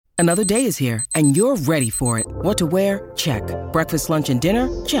Another day is here, and you're ready for it. What to wear? Check. Breakfast, lunch, and dinner?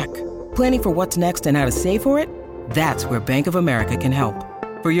 Check. Planning for what's next and how to save for it? That's where Bank of America can help.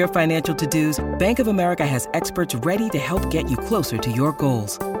 For your financial to-dos, Bank of America has experts ready to help get you closer to your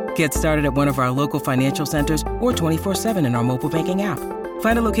goals. Get started at one of our local financial centers or 24/7 in our mobile banking app.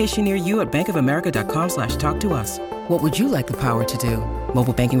 Find a location near you at bankofamerica.com/talktous. What would you like the power to do?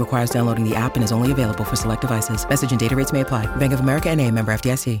 Mobile banking requires downloading the app and is only available for select devices. Message and data rates may apply. Bank of America N.A., member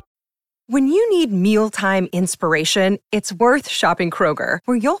FDIC. When you need mealtime inspiration, it's worth shopping Kroger,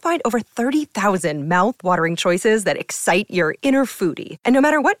 where you'll find over 30,000 mouth-watering choices that excite your inner foodie. And no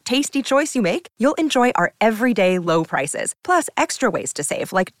matter what tasty choice you make, you'll enjoy our everyday low prices, plus extra ways to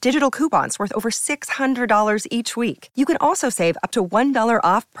save, like digital coupons worth over $600 each week. You can also save up to $1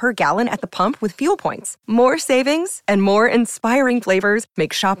 off per gallon at the pump with fuel points. More savings and more inspiring flavors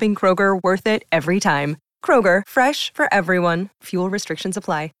make shopping Kroger worth it every time. Kroger, fresh for everyone. Fuel restrictions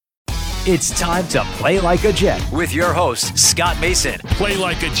apply. It's time to play like a Jet with your host, Scott Mason. Play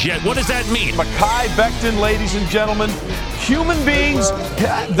like a Jet. What does that mean? Mekhi Becton, ladies and gentlemen. Human beings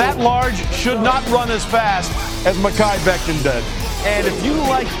that large should not run as fast as Mekhi Becton did. And if you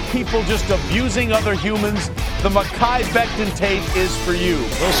like people just abusing other humans, the Mekhi Becton tape is for you.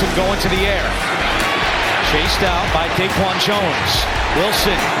 Wilson going to the air. Chased out by Daquan Jones.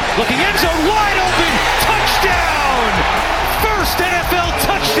 Wilson looking end zone, wide open. Touchdown! First NFL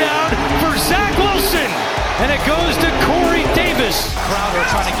touchdown for Zach Wilson. And it goes to Corey Davis. Crowder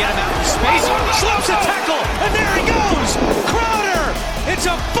trying to get him out in space. Slips a tackle, and there he goes. Crowder! It's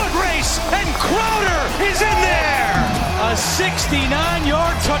a foot race, and Crowder is in there. A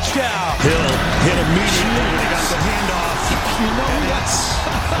 69-yard touchdown. Hill hit immediately when he got the handoff. You know that's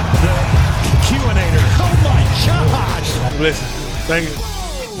the Q-inator. Oh my gosh. Listen, thank you.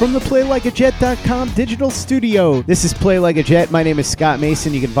 From the PlayLikeAJet.com digital studio, this is Play Like a Jet. My name is Scott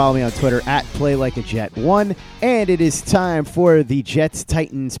Mason. You can follow me on Twitter at PlayLikeAJet1. And it is time for the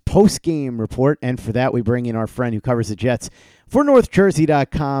Jets-Titans post-game report. And for that, we bring in our friend who covers the Jets for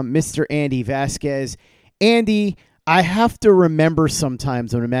NorthJersey.com, Mr. Andy Vasquez. Andy, I have to remember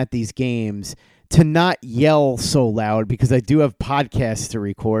sometimes when I'm at these games to not yell so loud because I do have podcasts to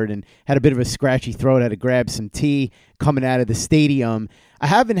record and had a bit of a scratchy throat. I had to grab some tea coming out of the stadium. I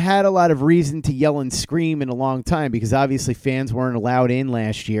haven't had a lot of reason to yell and scream in a long time because obviously fans weren't allowed in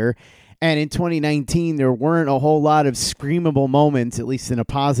last year. And in 2019, there weren't a whole lot of screamable moments, at least in a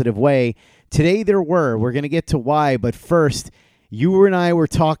positive way. Today there were. We're going to get to why. But first, you and I were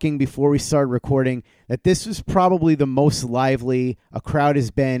talking before we started recording that this was probably the most lively a crowd has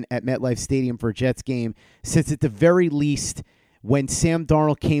been at MetLife Stadium for a Jets game since at the very least when Sam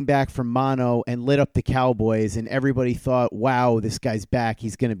Darnold came back from mono and lit up the Cowboys and everybody thought, wow, this guy's back.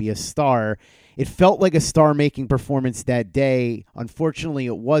 He's going to be a star. It felt like a star-making performance that day. Unfortunately,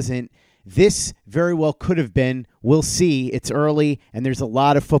 it wasn't. This very well could have been. We'll see. It's early, and there's a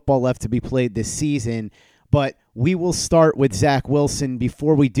lot of football left to be played this season. But we will start with Zach Wilson.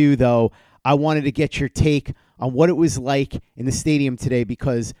 Before we do, though, I wanted to get your take on what it was like in the stadium today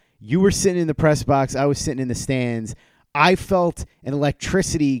because you were sitting in the press box. I was sitting in the stands. I felt an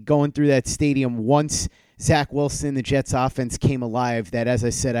electricity going through that stadium once Zach Wilson, the Jets offense, came alive that, as I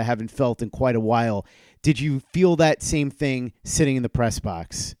said, I haven't felt in quite a while. Did you feel that same thing sitting in the press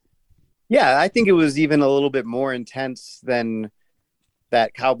box? Yeah, I think it was even a little bit more intense than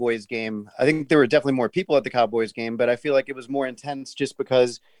that Cowboys game. I think there were definitely more people at the Cowboys game, but I feel like it was more intense just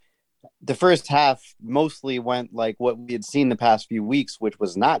because the first half mostly went like what we had seen the past few weeks, which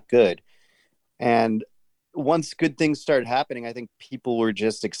was not good. And once good things started happening, I think people were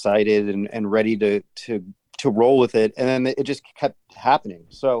just excited and ready to roll with it. And then it just kept happening.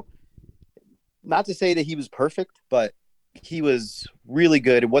 So not to say that he was perfect, but he was really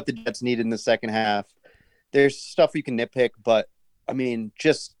good at what the Jets needed in the second half. There's stuff you can nitpick, but I mean,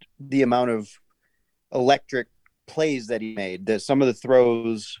 just the amount of electric plays that he made, that some of the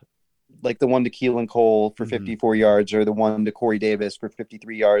throws, like the one to Keelan Cole for 54 yards or the one to Corey Davis for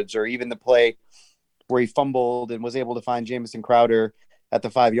 53 yards, or even the play where he fumbled and was able to find Jamison Crowder at the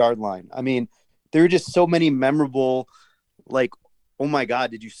 5-yard line. I mean, there were just so many memorable, like, oh my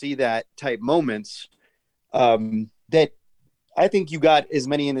God, did you see that type moments that I think you got as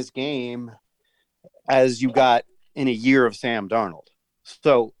many in this game as you got in a year of Sam Darnold.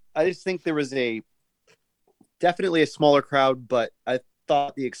 So I just think there was definitely a smaller crowd, but I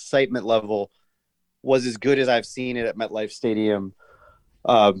thought the excitement level was as good as I've seen it at MetLife Stadium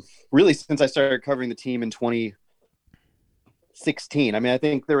really since I started covering the team in 2016. I mean, I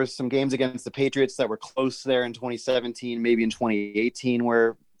think there was some games against the Patriots that were close there in 2017, maybe in 2018,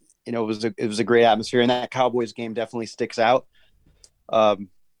 where, you know, it was a great atmosphere, and that Cowboys game definitely sticks out.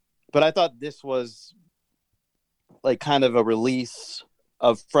 But I thought this was like kind of a release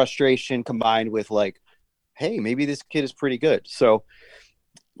of frustration combined with like, hey, maybe this kid is pretty good. So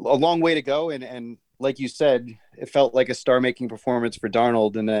a long way to go. And like you said, it felt like a star-making performance for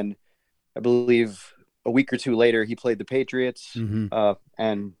Darnold. And then I believe a week or two later, he played the Patriots,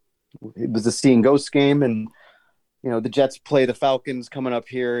 and it was a see and ghost game. And, the Jets play the Falcons coming up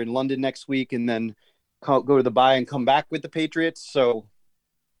here in London next week, and then go to the bye and come back with the Patriots. So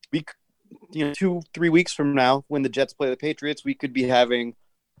we, 2-3 weeks from now, when the Jets play the Patriots, we could be having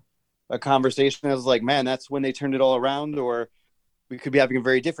a conversation as like, man, that's when they turned it all around, or we could be having a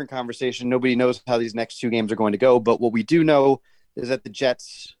very different conversation. Nobody knows how these next 2 games are going to go. But what we do know is that the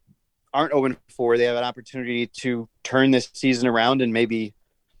Jets aren't 0-4. They have an opportunity to turn this season around and maybe,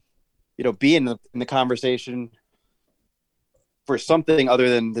 be in the conversation for something other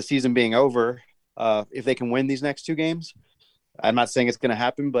than the season being over. If they can win these next 2 games, I'm not saying it's going to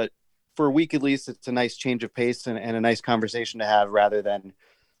happen, but for a week at least, it's a nice change of pace and a nice conversation to have, rather than,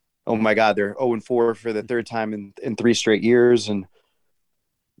 oh my God, they're 0-4 for the 3rd time in 3 straight years. And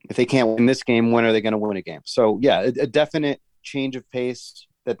if they can't win this game, when are they going to win a game? So yeah, a definite change of pace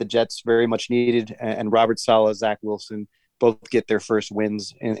that the Jets very much needed. And Robert Saleh, Zach Wilson both get their first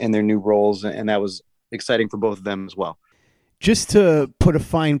wins in their new roles. And that was exciting for both of them as well. Just to put a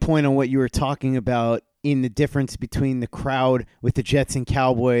fine point on what you were talking about in the difference between the crowd with the Jets and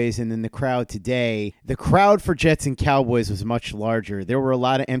Cowboys and then the crowd today, the crowd for Jets and Cowboys was much larger. There were a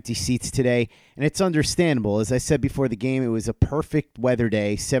lot of empty seats today, and it's understandable. As I said before the game, it was a perfect weather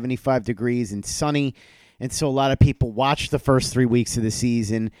day, 75 degrees and sunny. And so a lot of people watched the first 3 weeks of the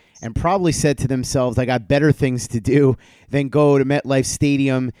season and probably said to themselves, I got better things to do than go to MetLife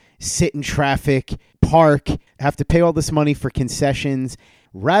Stadium, sit in traffic, park, have to pay all this money for concessions.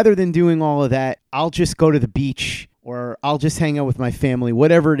 Rather than doing all of that, I'll just go to the beach or I'll just hang out with my family,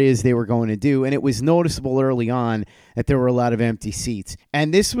 whatever it is they were going to do. And it was noticeable early on that there were a lot of empty seats.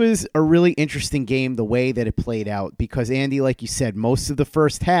 And this was a really interesting game, the way that it played out, because Andy, like you said, most of the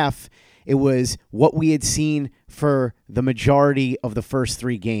first half, it was what we had seen for the majority of the first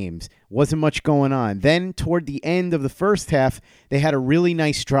 3 games. Wasn't much going on. Then toward the end of the first half, they had a really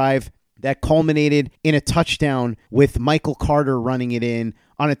nice drive that culminated in a touchdown with Michael Carter running it in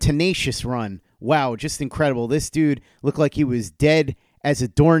on a tenacious run. Wow, just incredible. This dude looked like he was dead as a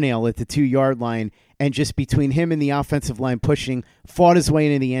doornail at the 2-yard line, and just between him and the offensive line pushing, fought his way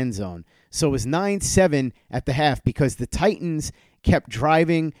into the end zone. So it was 9-7 at the half because the Titans kept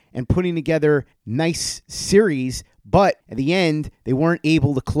driving and putting together nice series, but at the end, they weren't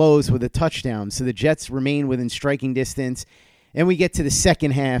able to close with a touchdown. So the Jets remained within striking distance. And we get to the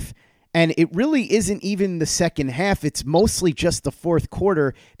second half, and it really isn't even the second half. It's mostly just the fourth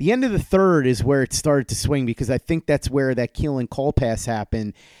quarter. The end of the third is where it started to swing, because I think that's where that Keelan Cole pass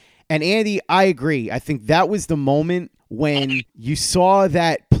happened. And Andy, I agree. I think that was the moment when you saw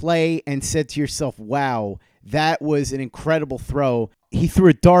that play and said to yourself, wow, that was an incredible throw. He threw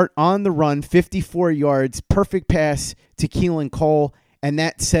a dart on the run, 54 yards, perfect pass to Keelan Cole, and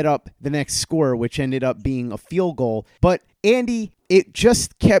that set up the next score, which ended up being a field goal. But Andy, it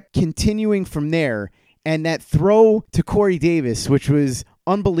just kept continuing from there, and that throw to Corey Davis, which was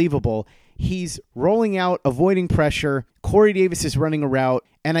unbelievable. He's rolling out, avoiding pressure. Corey Davis is running a route,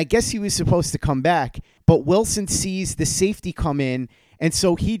 and I guess he was supposed to come back, but Wilson sees the safety come in, and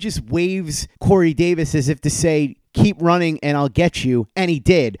so he just waves Corey Davis as if to say, keep running and I'll get you. And he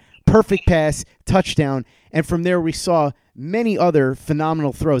did. Perfect pass, touchdown. And from there we saw many other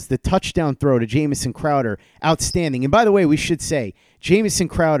phenomenal throws. The touchdown throw to Jamison Crowder, outstanding. And by the way, we should say, Jamison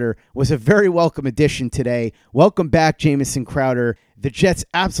Crowder was a very welcome addition today. Welcome back, Jamison Crowder. The Jets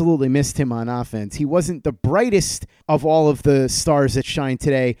absolutely missed him on offense. He wasn't the brightest of all of the stars that shine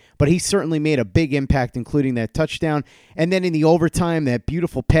today, but he certainly made a big impact, including that touchdown. And then in the overtime, that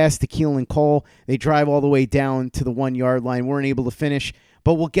beautiful pass to Keelan Cole. They drive all the way down to the 1-yard line. Weren't able to finish,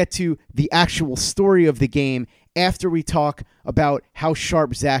 but we'll get to the actual story of the game after we talk about how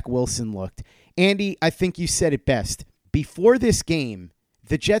sharp Zach Wilson looked. Andy, I think you said it best. Before this game,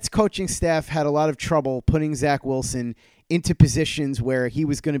 the Jets coaching staff had a lot of trouble putting Zach Wilson into positions where he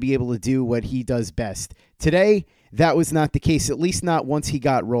was going to be able to do what he does best. Today, that was not the case, at least not once he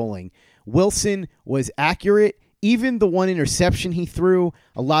got rolling. Wilson was accurate. Even the one interception he threw,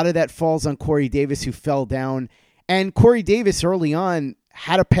 a lot of that falls on Corey Davis, who fell down. And Corey Davis early on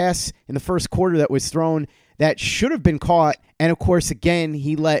had a pass in the first quarter that was thrown that should have been caught. And, of course, again,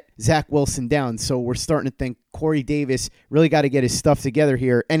 he let Zach Wilson down. So we're starting to think Corey Davis really got to get his stuff together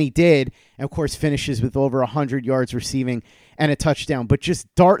here. And he did. And, of course, finishes with over 100 yards receiving and a touchdown. But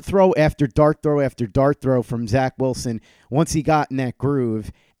just dart throw after dart throw after dart throw from Zach Wilson once he got in that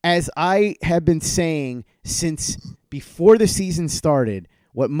groove. as I have been saying since before the season started,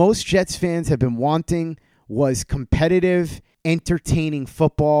 what most Jets fans have been wanting was competitive, entertaining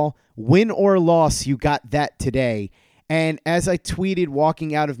football. Win or loss, you got that today. And as I tweeted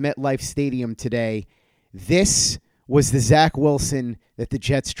walking out of MetLife Stadium today, this was the Zach Wilson that the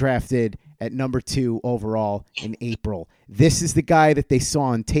Jets drafted at number 2 overall in April. This is the guy that they saw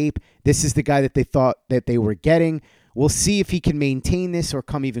on tape. This is the guy that they thought that they were getting. We'll see if he can maintain this or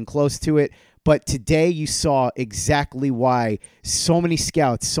come even close to it. But today you saw exactly why so many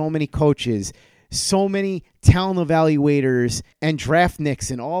scouts, so many coaches, so many talent evaluators and draft nicks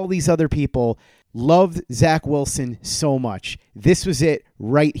and all these other people loved Zach Wilson so much. This was it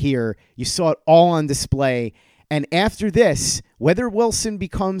right here. You saw it all on display. And after this, whether Wilson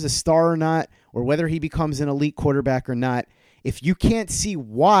becomes a star or not, or whether he becomes an elite quarterback or not, if you can't see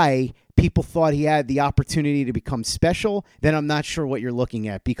why people thought he had the opportunity to become special, then I'm not sure what you're looking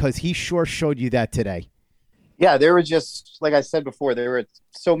at, because he sure showed you that today. Yeah, there were just, like I said before, there were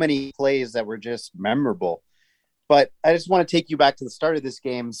so many plays that were just memorable. But I just want to take you back to the start of this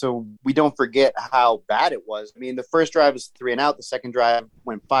game so we don't forget how bad it was. I mean, the first drive was 3 and out. The second drive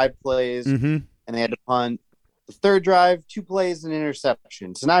went 5 plays, and they had to punt. The third drive, 2 plays and an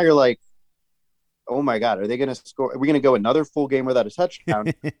interception. So now you're like, oh my God, are they going to score? Are we going to go another full game without a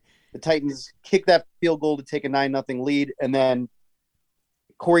touchdown? The Titans kicked that field goal to take a 9-0 lead. And then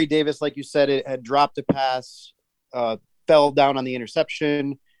Corey Davis, like you said, it had dropped a pass, fell down on the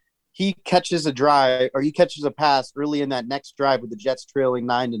interception. He catches a pass early in that next drive with the Jets trailing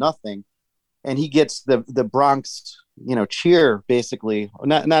 9-0. And he gets the Bronx, cheer, basically.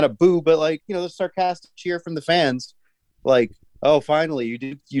 Not a boo, but like, the sarcastic cheer from the fans. Like, oh, finally,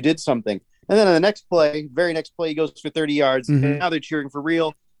 you did something. And then on the next play, very next play, he goes for 30 yards. And now they're cheering for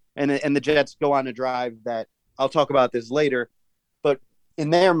real. And the Jets go on a drive that I'll talk about this later. But in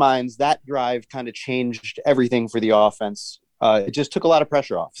their minds, that drive kind of changed everything for the offense. It just took a lot of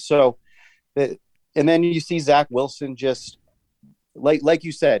pressure off. So, and then you see Zach Wilson just, like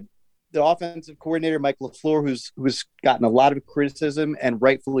you said, the offensive coordinator, Mike LaFleur, who's gotten a lot of criticism, and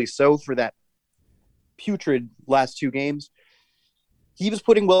rightfully so, for that putrid last 2 games. He was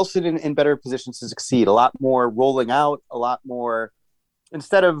putting Wilson in better positions to succeed, a lot more rolling out, a lot more,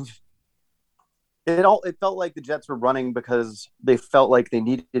 instead of it felt like the Jets were running because they felt like they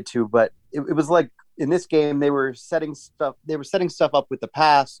needed to, but it was like in this game they were setting stuff up with the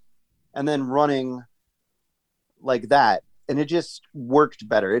pass and then running like that, and it just worked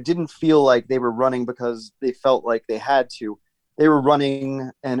better. It didn't feel like they were running because they felt like they had to. They were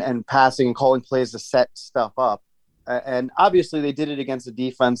running and passing and calling plays to set stuff up. And obviously they did it against a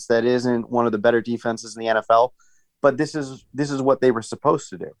defense that isn't one of the better defenses in the NFL, but this is what they were supposed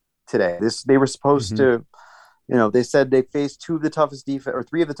to do today. They were supposed to, they said they faced 2 of the toughest defense or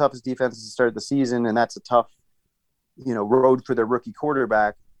 3 of the toughest defenses to start the season. And that's a tough, road for their rookie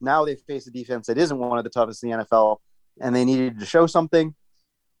quarterback. Now they face a defense that isn't one of the toughest in the NFL, and they needed to show something,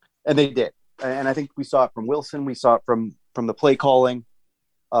 and they did. And I think we saw it from Wilson. We saw it from the play calling.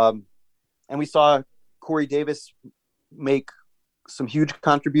 And we saw Corey Davis make some huge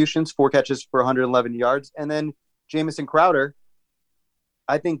contributions, 4 catches for 111 yards. And then Jamison Crowder,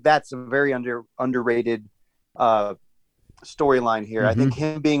 I think that's a very underrated storyline here. I think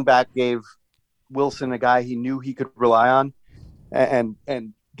him being back gave Wilson a guy he knew he could rely on, and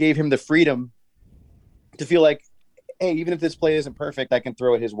gave him the freedom to feel like, hey, even if this play isn't perfect, I can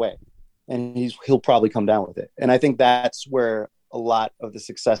throw it his way, and he'll probably come down with it. And I think that's where a lot of the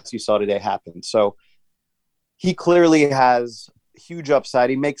success you saw today happened. So he clearly has huge upside.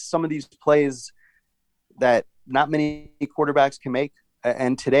 He makes some of these plays that not many quarterbacks can make.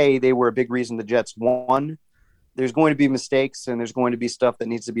 And today they were a big reason the Jets won. There's going to be mistakes and there's going to be stuff that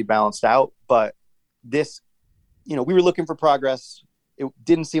needs to be balanced out. But this, we were looking for progress. It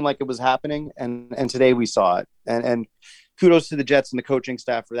didn't seem like it was happening. And today we saw it. And kudos to the Jets and the coaching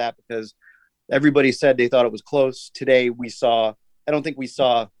staff for that, because everybody said they thought it was close. Today I don't think we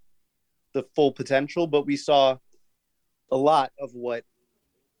saw the full potential, but we saw a lot of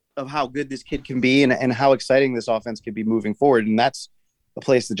how good this kid can be and how exciting this offense could be moving forward. And that's a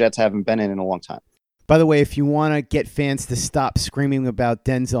place the Jets haven't been in a long time. By the way, if you want to get fans to stop screaming about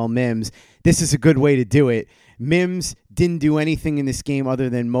Denzel Mims, this is a good way to do it. Mims didn't do anything in this game other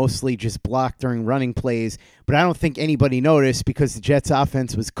than mostly just block during running plays, but I don't think anybody noticed because the Jets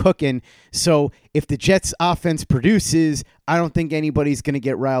offense was cooking. So if the Jets offense produces, I don't think anybody's going to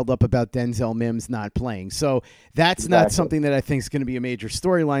get riled up about Denzel Mims not playing. So that's not something that I think is going to be a major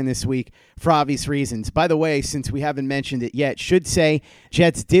storyline this week for obvious reasons. By the way, since we haven't mentioned it yet, should say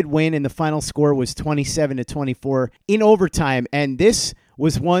Jets did win and the final score was 27-24 in overtime. And this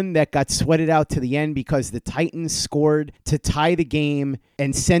was one that got sweated out to the end because the Titans scored to tie the game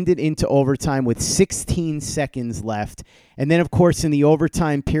and send it into overtime with 16 seconds left. And then, of course, in the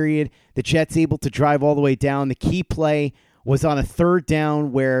overtime period, the Jets able to drive all the way down. The key play was on a third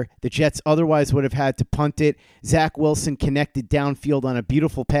down where the Jets otherwise would have had to punt it. Zach Wilson connected downfield on a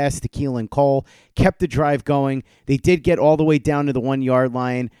beautiful pass to Keelan Cole, kept the drive going. They did get all the way down to the 1 yard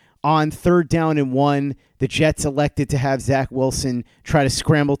line. On 3rd down and 1, the Jets elected to have Zach Wilson try to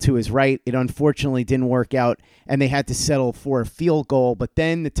scramble to his right. It unfortunately didn't work out, and they had to settle for a field goal. But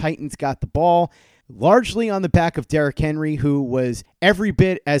then the Titans got the ball, largely on the back of Derrick Henry, who was every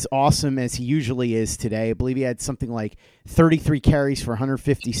bit as awesome as he usually is today. I believe he had something like 33 carries for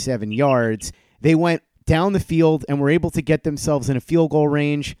 157 yards. They went down the field and were able to get themselves in a field goal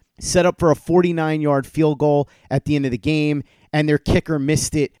range, set up for a 49-yard field goal at the end of the game, and their kicker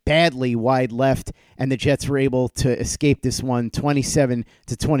missed it badly wide left, and the Jets were able to escape this one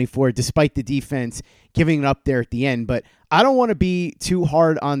 27-24, despite the defense giving it up there at the end. But I don't want to be too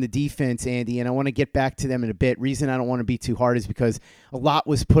hard on the defense, Andy, and I want to get back to them in a bit. Reason I don't want to be too hard is because a lot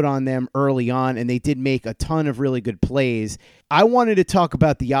was put on them early on, and they did make a ton of really good plays. I wanted to talk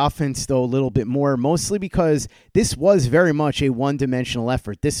about the offense, though, a little bit more, mostly because this was very much a one-dimensional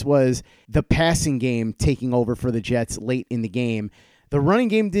effort. This was the passing game taking over for the Jets late in the game. The running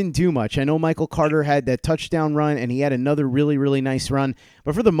game didn't do much. I know Michael Carter had that touchdown run, and he had another really, really nice run,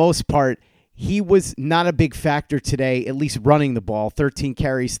 but for the most part, he was not a big factor today, at least running the ball. 13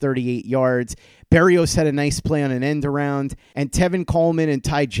 carries, 38 yards. Berrios had a nice play on an end around, and Tevin Coleman and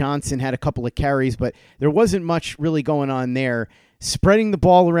Ty Johnson had a couple of carries, but there wasn't much really going on there. Spreading the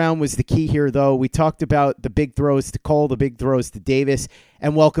ball around was the key here, though. We talked about the big throws to Cole, the big throws to Davis,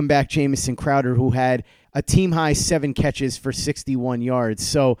 and welcome back Jamison Crowder, who had a team-high 7 catches for 61 yards.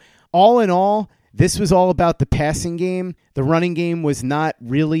 So all in all, this was all about the passing game. The running game was not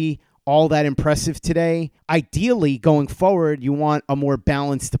really all that impressive today. Ideally, going forward, you want a more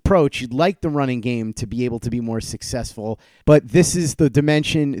balanced approach. You'd like the running game to be able to be more successful, but this is the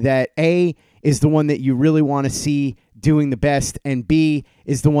dimension that A, is the one that you really want to see doing the best, and B,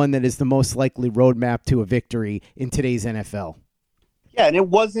 is the one that is the most likely roadmap to a victory in today's NFL. Yeah, and it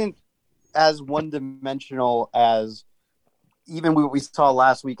wasn't as one-dimensional as even what we saw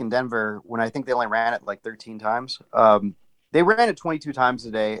last week in Denver when I think they only ran it like 13 times. They ran it 22 times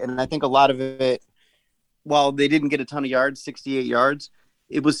today, and I think a lot of it, while they didn't get a ton of yards, 68 yards,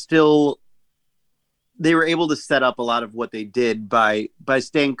 it was still – they were able to set up a lot of what they did by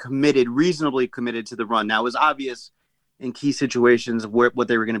staying committed, reasonably committed to the run. Now, it was obvious in key situations what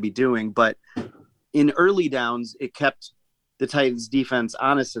they were going to be doing, but in early downs, it kept the Titans' defense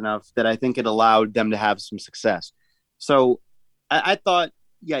honest enough that I think it allowed them to have some success. So I thought –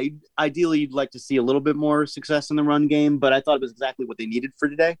 yeah, ideally you'd like to see a little bit more success in the run game, but I thought it was exactly what they needed for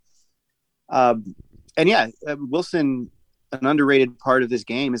today. Wilson, an underrated part of this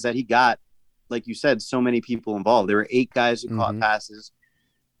game is that he got, like you said, so many people involved. There were 8 guys who caught passes.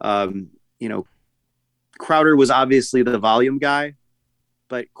 Crowder was obviously the volume guy,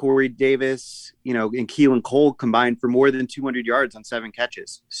 but Corey Davis, and Keelan Cole combined for more than 200 yards on 7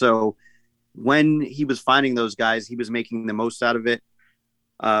 catches. So when he was finding those guys, he was making the most out of it.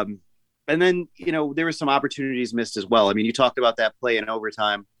 And then, there were some opportunities missed as well. I mean, you talked about that play in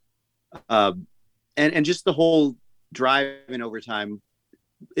overtime, and just the whole drive in overtime.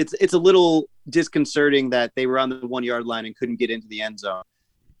 It's a little disconcerting that they were on the 1 yard line and couldn't get into the end zone.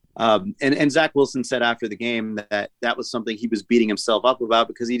 And Zach Wilson said after the game that was something he was beating himself up about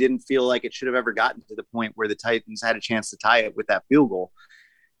because he didn't feel like it should have ever gotten to the point where the Titans had a chance to tie it with that field goal.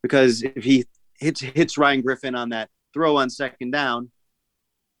 Because if he hits Ryan Griffin on that throw on 2nd down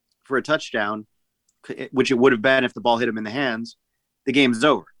for a touchdown, which it would have been if the ball hit him in the hands, the game is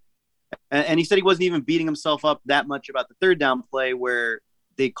over. And he said he wasn't even beating himself up that much about the 3rd down play where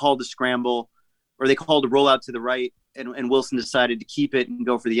they called a scramble or they called a rollout to the right and Wilson decided to keep it and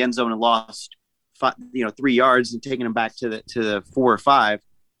go for the end zone and lost 3 yards and taking him back to the 4 or 5.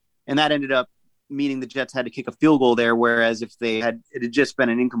 And that ended up meaning the Jets had to kick a field goal there. Whereas if it had just been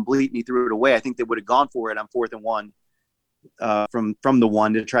an incomplete and he threw it away, I think they would have gone for it on 4th and 1 from the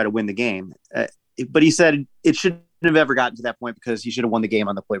 1 to try to win the game. But he said it shouldn't have ever gotten to that point because he should have won the game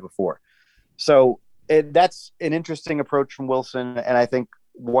on the play before. So that's an interesting approach from Wilson. And I think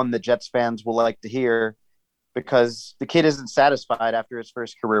one that Jets fans will like to hear because the kid isn't satisfied after his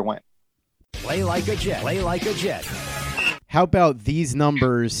first career win. Play like a Jet. Play like a Jet. How about these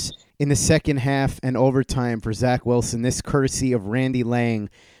numbers in the second half and overtime for Zach Wilson? This courtesy of Randy Lang.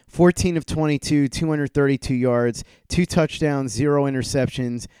 14 of 22, 232 yards, 2 touchdowns, 0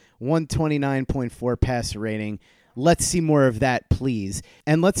 interceptions, 129.4 passer rating. Let's see more of that, please.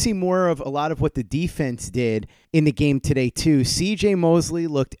 And let's see more of a lot of what the defense did in the game today, too. C.J. Mosley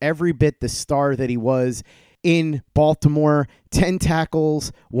looked every bit the star that he was in Baltimore. 10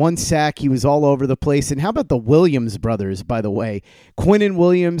 tackles, 1 sack. He was all over the place. And how about the Williams brothers, by the way? Quinnen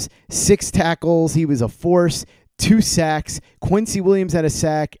Williams, 6 tackles. He was a force. 2 sacks. Quincy Williams had a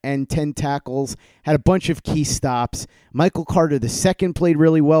sack and 10 tackles, had a bunch of key stops. Michael Carter II played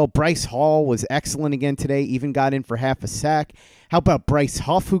really well. Bryce Hall was excellent again today, even got in for half a sack. How about Bryce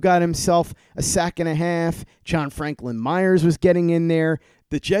Huff, who got himself a sack and a half? John Franklin Myers was getting in there.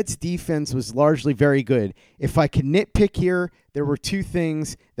 The Jets' defense was largely very good. If I could nitpick here, there were 2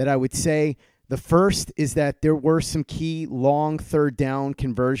 things that I would say. The first is that there were some key long third down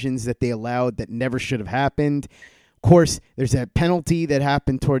conversions that they allowed that never should have happened. Of course, there's that penalty that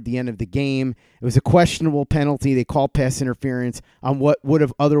happened toward the end of the game. It was a questionable penalty. They called pass interference on what would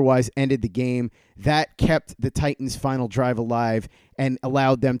have otherwise ended the game. That kept the Titans' final drive alive and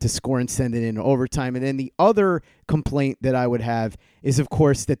allowed them to score and send it into overtime. And then the other complaint that I would have is, of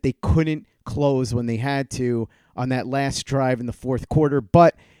course, that they couldn't close when they had to on that last drive in the fourth quarter.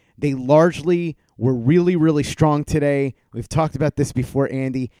 But they largely were really, really strong today. We've talked about this before,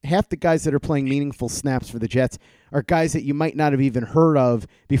 Andy. Half the guys that are playing meaningful snaps for the Jets are guys that you might not have even heard of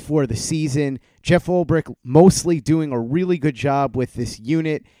before the season. Jeff Ulbrich mostly doing a really good job with this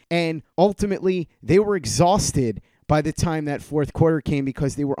unit. And ultimately, they were exhausted by the time that fourth quarter came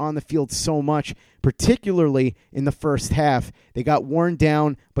because they were on the field so much, particularly in the first half. They got worn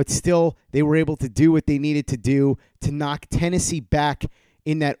down, but still they were able to do what they needed to do to knock Tennessee back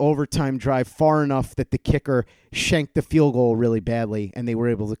in that overtime drive far enough that the kicker shanked the field goal really badly, and they were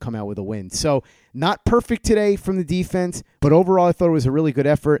able to come out with a win. So not perfect today from the defense, but overall I thought it was a really good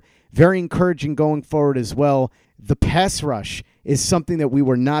effort. Very encouraging going forward as well. The pass rush is something that we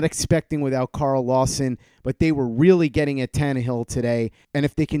were not expecting without Carl Lawson, but they were really getting at Tannehill today. And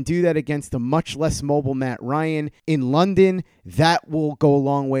if they can do that against a much less mobile Matt Ryan in London, that will go a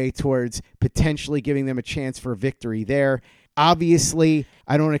long way towards potentially giving them a chance for a victory there. Obviously,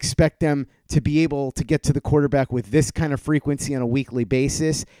 I don't expect them to be able to get to the quarterback with this kind of frequency on a weekly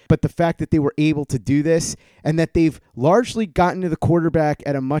basis, but the fact that they were able to do this and that they've largely gotten to the quarterback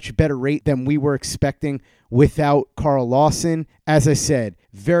at a much better rate than we were expecting without Carl Lawson, as I said,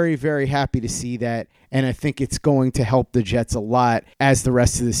 very, very happy to see that, and I think it's going to help the Jets a lot as the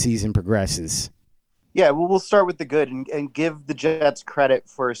rest of the season progresses. Yeah, well, we'll start with the good and give the Jets credit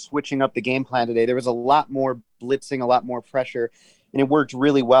for switching up the game plan today. There was a lot more blitzing, a lot more pressure, and it worked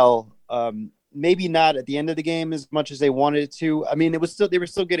really well. Maybe not at the end of the game as much as they wanted it to. I mean, they were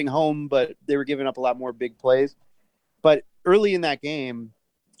still getting home, but they were giving up a lot more big plays. But early in that game,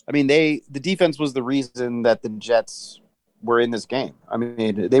 I mean, the defense was the reason that the Jets were in this game. I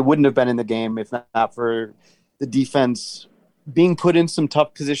mean, they wouldn't have been in the game if not for the defense being put in some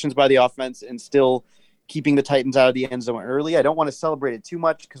tough positions by the offense and still keeping the Titans out of the end zone early. I don't want to celebrate it too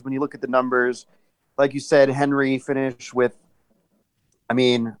much because when you look at the numbers, like you said, Henry finished with, I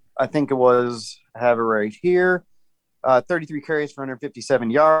think it was, I have it right here, 33 carries for 157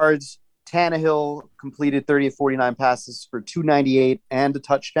 yards. Tannehill completed 30 of 49 passes for 298 and a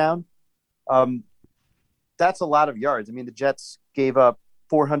touchdown. That's a lot of yards. I mean, the Jets gave up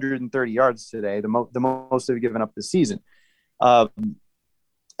 430 yards today, the most they've given up this season.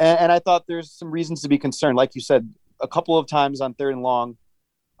 And I thought there's some reasons to be concerned. Like you said, a couple of times on third and long,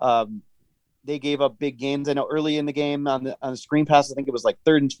 they gave up big gains. I know early in the game on the screen pass, I think it was like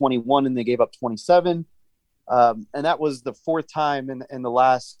 3rd and 21, and they gave up 27. And that was the 4th time in the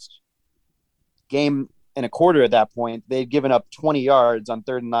last game and a quarter at that point. They'd given up 20 yards on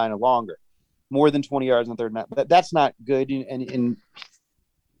 3rd and 9 or longer, more than 20 yards on 3rd and 9. That's not good, and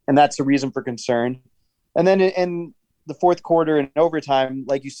that's a reason for concern. And then in the fourth quarter and overtime,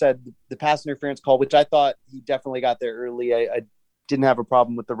 like you said, the pass interference call, which I thought he definitely got there early. I didn't have a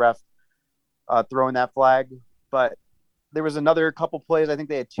problem with the ref throwing that flag, but there was another couple plays. I think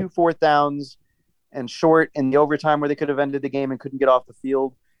they had 2 4th downs and short in the overtime where they could have ended the game and couldn't get off the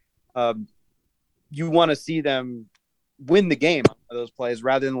field. You want to see them win the game on those plays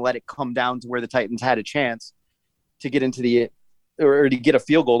rather than let it come down to where the Titans had a chance to get into or to get a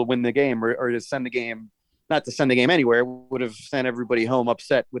field goal to win the game or to send the game. Not to send the game anywhere, would have sent everybody home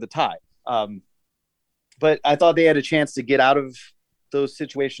upset with a tie. But I thought they had a chance to get out of those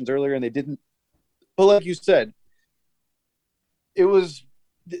situations earlier, and they didn't. But like you said, it was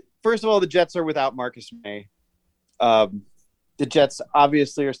 – first of all, the Jets are without Marcus May. The Jets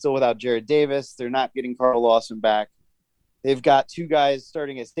obviously are still without Jared Davis. They're not getting Carl Lawson back. They've got 2 guys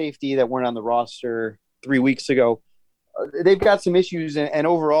starting at safety that weren't on the roster 3 weeks ago. They've got some issues, and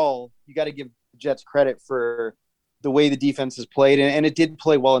overall, you got to give Jets credit for the way the defense has played, and it did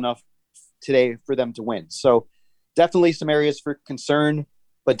play well enough today for them to win. So definitely some areas for concern,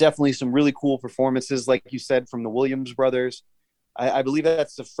 but definitely some really cool performances, like you said, from the Williams brothers. I believe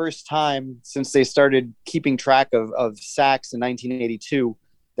that's the first time since they started keeping track of sacks in 1982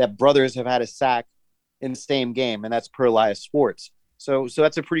 that brothers have had a sack in the same game, and that's per Elias Sports. So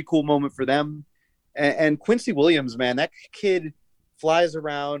that's a pretty cool moment for them. And Quincy Williams, man, that kid flies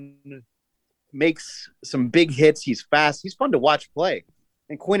around, makes some big hits. He's fast. He's fun to watch play.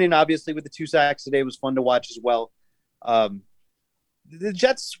 And Quinnen, obviously, with the 2 sacks today, was fun to watch as well. The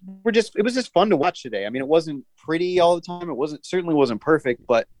Jets it was just fun to watch today. I mean, it wasn't pretty all the time. Certainly wasn't perfect,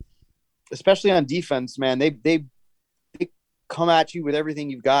 but especially on defense, man, they come at you with everything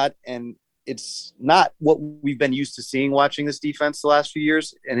you've got, and it's not what we've been used to seeing watching this defense the last few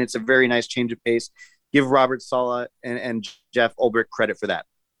years, and it's a very nice change of pace. Give Robert Saleh and Jeff Ulbrich credit for that.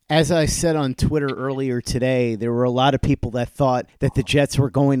 As I said on Twitter earlier today, there were a lot of people that thought that the Jets were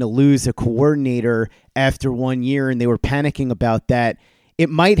going to lose a coordinator after 1 year, and they were panicking about that. It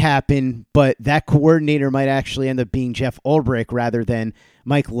might happen, but that coordinator might actually end up being Jeff Ulbrich rather than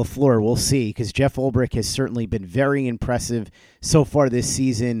Mike LaFleur. We'll see, because Jeff Ulbrich has certainly been very impressive so far this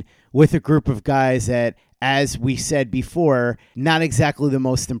season with a group of guys that, as we said before, not exactly the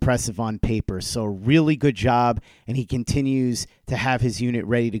most impressive on paper. So really good job, and he continues to have his unit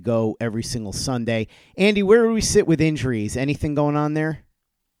ready to go every single Sunday. Andy, where do we sit with injuries? Anything going on there?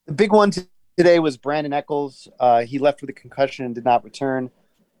 The big one today was Brandon Echols. He left with a concussion and did not return.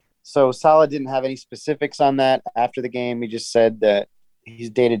 So Saleh didn't have any specifics on that after the game. He just said that he's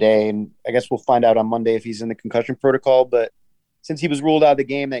day-to-day, and I guess we'll find out on Monday if he's in the concussion protocol. But since he was ruled out of the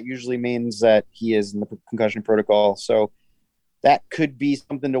game, that usually means that he is in the concussion protocol. So that could be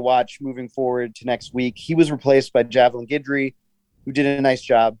something to watch moving forward to next week. He was replaced by Javelin Guidry, who did a nice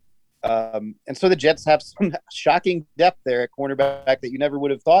job. And so the Jets have some shocking depth there at cornerback that you never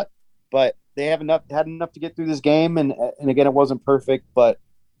would have thought, but they had enough to get through this game. And again, it wasn't perfect, but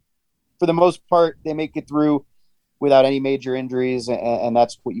for the most part, they make it through without any major injuries. And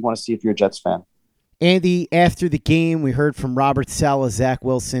that's what you want to see if you're a Jets fan. Andy, after the game, we heard from Robert Saleh, Zach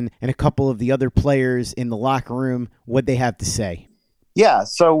Wilson, and a couple of the other players in the locker room. What'd they have to say? Yeah,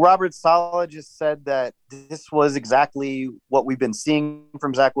 so Robert Saleh just said that this was exactly what we've been seeing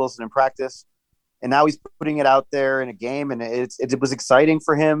from Zach Wilson in practice, and now he's putting it out there in a game, and it was exciting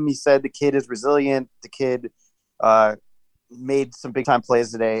for him. He said the kid is resilient. The kid made some big-time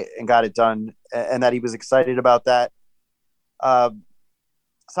plays today and got it done, and that he was excited about that.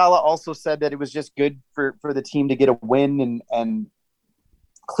 Saleh also said that it was just good for the team to get a win, and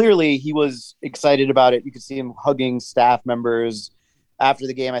clearly he was excited about it. You could see him hugging staff members after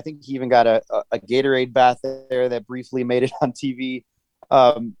the game. I think he even got a Gatorade bath there that briefly made it on TV.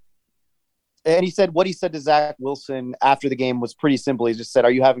 And he said what he said to Zach Wilson after the game was pretty simple. He just said,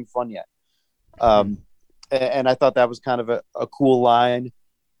 "Are you having fun yet?" And I thought that was kind of a cool line.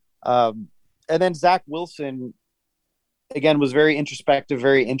 And then Zach Wilson, again, was very introspective,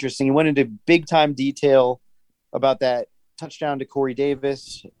 very interesting. He went into big-time detail about that touchdown to Corey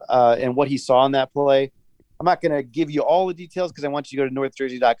Davis and what he saw in that play. I'm not going to give you all the details because I want you to go to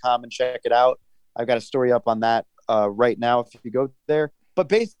northjersey.com and check it out. I've got a story up on that right now if you go there. But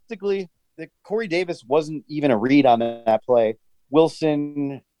basically, Corey Davis wasn't even a read on that play.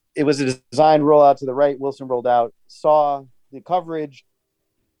 Wilson, it was a design rollout to the right. Wilson rolled out, saw the coverage,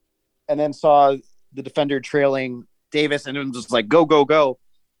 and then saw the defender trailing Davis, and it was just like, go, go, go.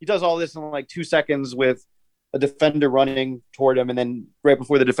 He does all this in like 2 seconds with a defender running toward him, and then right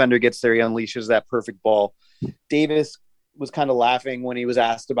before the defender gets there, he unleashes that perfect ball. Davis was kind of laughing when he was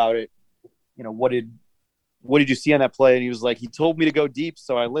asked about it. You know, what did you see on that play? And he was like, he told me to go deep,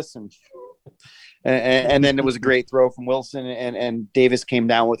 so I listened. And then it was a great throw from Wilson, and Davis came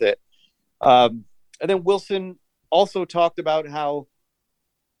down with it. And then Wilson also talked about how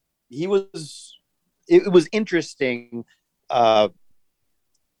it was interesting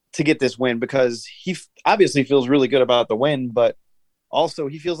to get this win because he obviously feels really good about the win, but also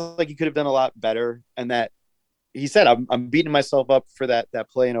he feels like he could have done a lot better. And that he said, I'm beating myself up for that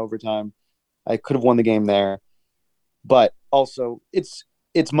play in overtime. I could have won the game there, but also it's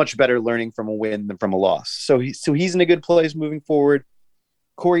much better learning from a win than from a loss. So he's in a good place moving forward.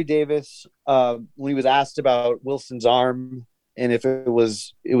 Corey Davis, when he was asked about Wilson's arm and if it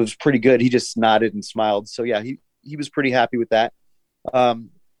was pretty good, he just nodded and smiled. So yeah, he was pretty happy with that.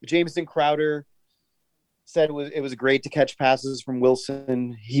 Jamison Crowder said it was great to catch passes from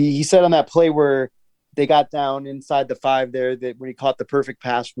Wilson. He said on that play where they got down inside the 5 there, that when he caught the perfect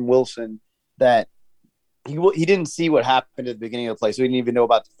pass from Wilson, that he didn't see what happened at the beginning of the play, so he didn't even know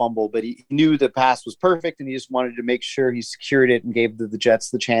about the fumble, but he knew the pass was perfect, and he just wanted to make sure he secured it and gave the Jets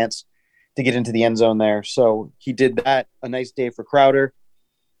the chance to get into the end zone there. So he did that. A nice day for Crowder.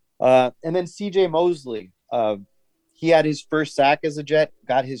 And then C.J. Mosley, he had his first sack as a Jet,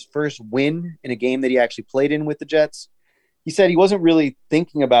 got his first win in a game that he actually played in with the Jets. He said he wasn't really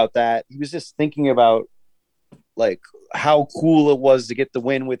thinking about that. He was just thinking about like how cool it was to get the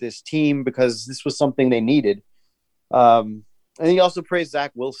win with his team because this was something they needed. And he also praised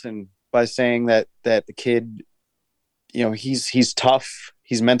Zach Wilson by saying that the kid, he's tough,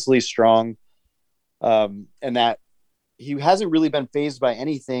 he's mentally strong, and that he hasn't really been fazed by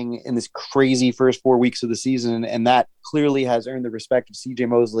anything in this crazy first 4 weeks of the season. And that clearly has earned the respect of CJ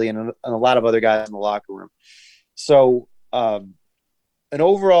Mosley and a lot of other guys in the locker room. So an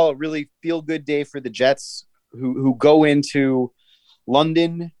overall really feel good day for the Jets who go into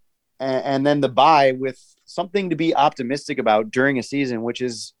London and then the bye with something to be optimistic about during a season, which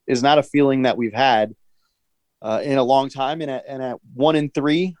is not a feeling that we've had in a long time. And at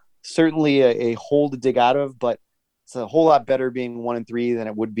 1-3, certainly a hole to dig out of, but it's a whole lot better being 1-3 than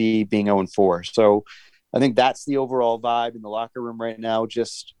it would be being 0-4. So I think that's the overall vibe in the locker room right now.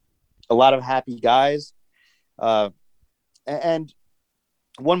 Just a lot of happy guys. And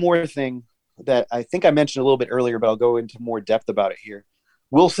one more thing that I think I mentioned a little bit earlier, but I'll go into more depth about it here.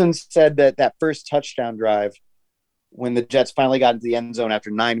 Wilson said that first touchdown drive, when the Jets finally got into the end zone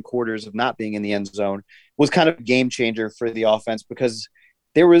after 9 quarters of not being in the end zone, was kind of a game changer for the offense because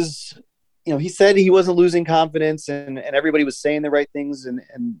there was, he said he wasn't losing confidence and everybody was saying the right things and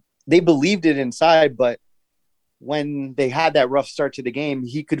they believed it inside. But when they had that rough start to the game,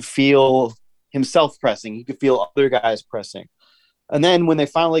 he could feel himself pressing. He could feel other guys pressing. And then when they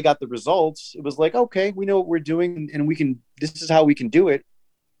finally got the results, it was like, okay, we know what we're doing and this is how we can do it.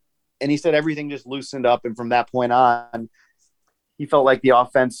 And he said everything just loosened up. And from that point on, he felt like the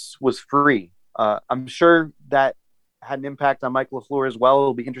offense was free. I'm sure that had an impact on Mike LaFleur as well.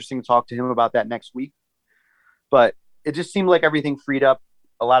 It'll be interesting to talk to him about that next week. But it just seemed like everything freed up.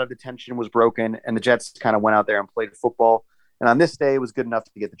 A lot of the tension was broken, and the Jets kind of went out there and played football. And on this day, it was good enough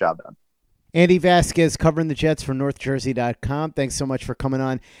to get the job done. Andy Vasquez covering the Jets for NorthJersey.com. Thanks so much for coming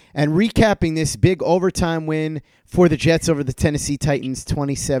on and recapping this big overtime win for the Jets over the Tennessee Titans,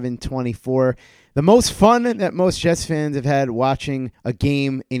 27-24. The most fun that most Jets fans have had watching a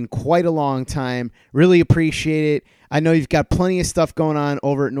game in quite a long time. Really appreciate it. I know you've got plenty of stuff going on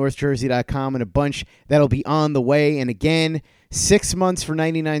over at NorthJersey.com and a bunch that'll be on the way. And again, 6 months for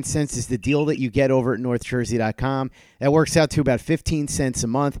 99 cents is the deal that you get over at NorthJersey.com. That works out to about 15 cents a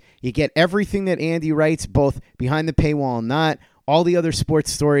month. You get everything that Andy writes, both behind the paywall and not, all the other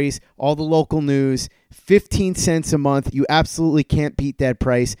sports stories, all the local news, 15 cents a month. You absolutely can't beat that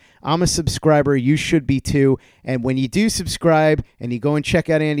price. I'm a subscriber. You should be too. And when you do subscribe and you go and check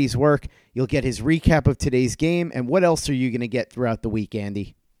out Andy's work, you'll get his recap of today's game. And what else are you going to get throughout the week,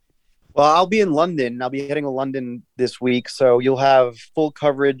 Andy? Well, I'll be in London. I'll be heading to London this week. So you'll have full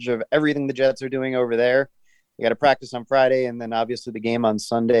coverage of everything the Jets are doing over there. You got to practice on Friday and then obviously the game on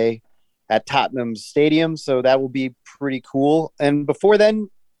Sunday at Tottenham Stadium. So that will be pretty cool. And before then,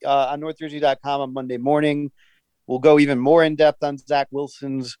 on NorthJersey.com on Monday morning, we'll go even more in depth on Zach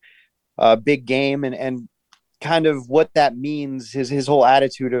Wilson's big game and kind of what that means, his whole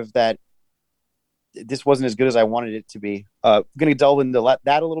attitude of that this wasn't as good as I wanted it to be. I'm going to delve into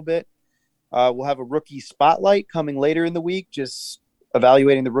that a little bit. We'll have a rookie spotlight coming later in the week, just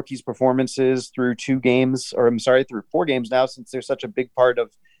evaluating the rookies' performances through 4 games now, since they're such a big part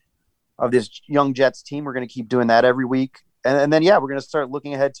of this young Jets team. We're going to keep doing that every week. And then, we're going to start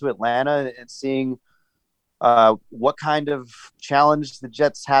looking ahead to Atlanta and seeing what kind of challenge the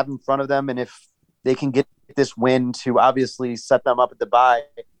Jets have in front of them. And if they can get this win to obviously set them up at the bye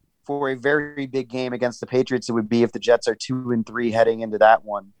for a very big game against the Patriots, it would be if the Jets are 2-3 heading into that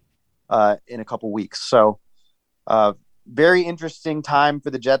one in a couple weeks. So very interesting time for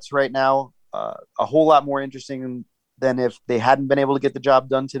the Jets right now. A whole lot more interesting than if they hadn't been able to get the job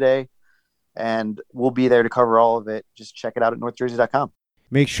done today. And we'll be there to cover all of it. Just check it out at NorthJersey.com.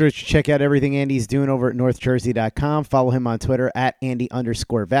 Make sure to check out everything Andy's doing over at NorthJersey.com. Follow him on Twitter at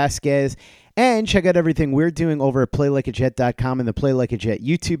Andy_Vasquez. And check out everything we're doing over at PlayLikeAJet.com and the Play Like a Jet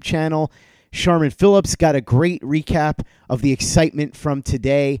YouTube channel. Sharman Phillips got a great recap of the excitement from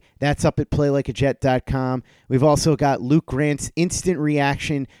today. That's up at PlayLikeAJet.com. We've also got Luke Grant's instant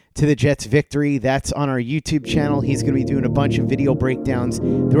reaction to the Jets' victory. That's on our YouTube channel. He's going to be doing a bunch of video breakdowns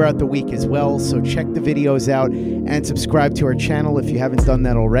throughout the week as well. So check the videos out and subscribe to our channel if you haven't done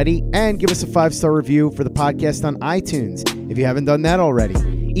that already. And give us a 5-star review for the podcast on iTunes if you haven't done that already.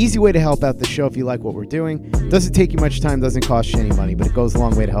 Easy way to help out the show if you like what we're doing. Doesn't take you much time, doesn't cost you any money, but it goes a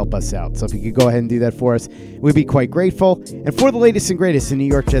long way to help us out. So if you could go ahead and do that for us, we'd be quite grateful. And for the latest and greatest in New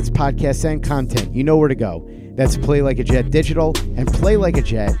York Jets podcasts and content, you know where to go. That's Play Like a Jet Digital and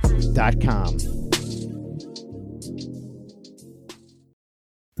PlayLikeAJet.com.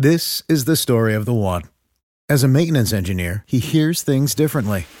 This is the story of the one. As a maintenance engineer, he hears things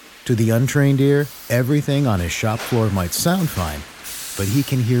differently. To the untrained ear, everything on his shop floor might sound fine, but he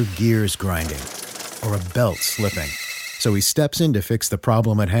can hear gears grinding or a belt slipping. So he steps in to fix the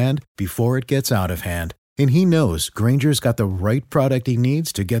problem at hand before it gets out of hand. And he knows Grainger's got the right product he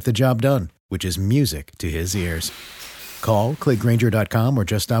needs to get the job done, which is music to his ears. Call, click Grainger.com, or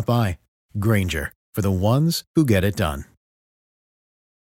just stop by. Grainger, for the ones who get it done.